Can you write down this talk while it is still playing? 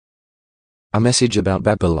A message about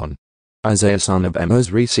Babylon. Isaiah son of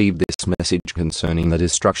Amoz received this message concerning the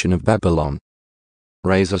destruction of Babylon.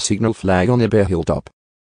 Raise a signal flag on Eber hilltop.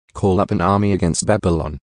 Call up an army against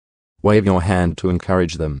Babylon. Wave your hand to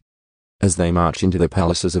encourage them, as they march into the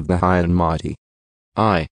palaces of the high and mighty.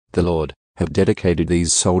 I, the Lord, have dedicated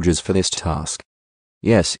these soldiers for this task.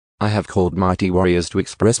 Yes, I have called mighty warriors to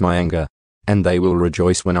express my anger, and they will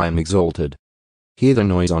rejoice when I am exalted. Hear the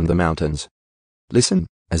noise on the mountains. Listen,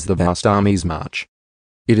 as the vast armies march.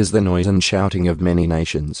 It is the noise and shouting of many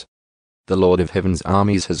nations. The Lord of heaven's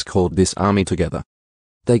armies has called this army together.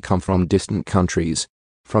 They come from distant countries,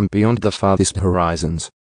 from beyond the farthest horizons.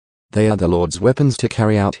 They are the Lord's weapons to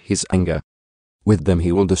carry out his anger. With them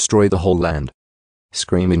he will destroy the whole land.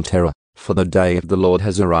 Scream in terror, for the day of the Lord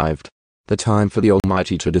has arrived, the time for the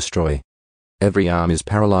Almighty to destroy. Every arm is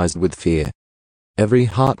paralyzed with fear. Every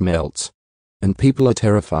heart melts, and people are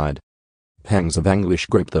terrified. Pangs of anguish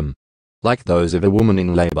grip them, like those of a woman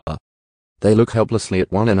in labor. They look helplessly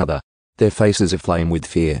at one another, their faces aflame with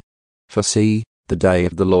fear. For see, the day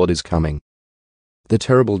of the Lord is coming, the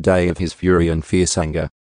terrible day of his fury and fierce anger.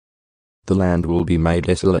 The land will be made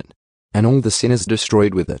desolate, and all the sinners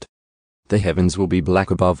destroyed with it. The heavens will be black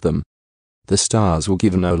above them. The stars will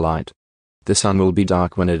give no light. The sun will be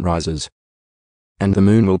dark when it rises, and the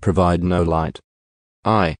moon will provide no light.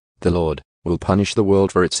 I, the Lord, will punish the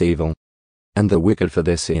world for its evil, and the wicked for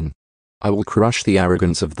their sin. I will crush the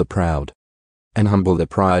arrogance of the proud, and humble the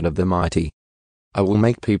pride of the mighty. I will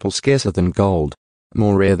make people scarcer than gold,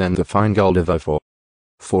 more rare than the fine gold of Ophir.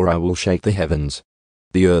 For I will shake the heavens.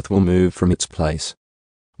 The earth will move from its place,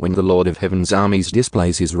 when the Lord of heaven's armies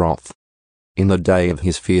displays his wrath. In the day of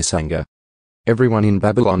his fierce anger, everyone in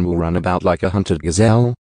Babylon will run about like a hunted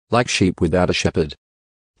gazelle, like sheep without a shepherd.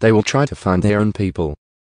 They will try to find their own people,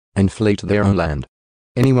 and flee to their own land.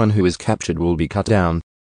 Anyone who is captured will be cut down,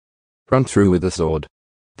 run through with a sword.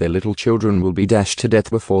 Their little children will be dashed to death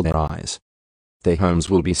before their eyes. Their homes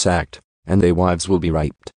will be sacked, and their wives will be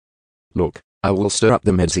raped. Look, I will stir up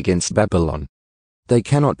the Medes against Babylon. They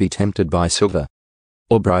cannot be tempted by silver,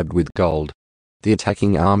 or bribed with gold. The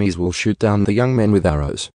attacking armies will shoot down the young men with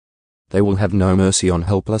arrows. They will have no mercy on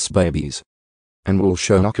helpless babies, and will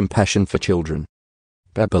show no compassion for children.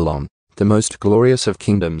 Babylon, the most glorious of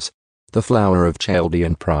kingdoms, the flower of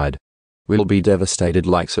Chaldean pride, will be devastated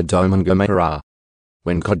like Sodom and Gomorrah.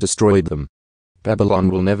 When God destroyed them, Babylon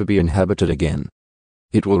will never be inhabited again.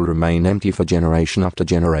 It will remain empty for generation after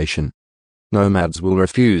generation. Nomads will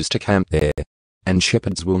refuse to camp there, and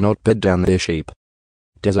shepherds will not bed down their sheep.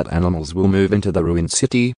 Desert animals will move into the ruined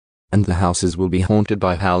city, and the houses will be haunted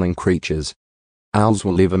by howling creatures. Owls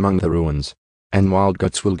will live among the ruins, and wild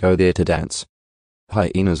goats will go there to dance.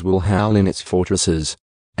 Hyenas will howl in its fortresses,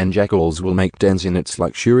 and jackals will make dens in its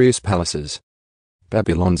luxurious palaces.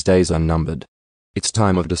 Babylon's days are numbered. Its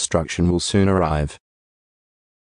time of destruction will soon arrive.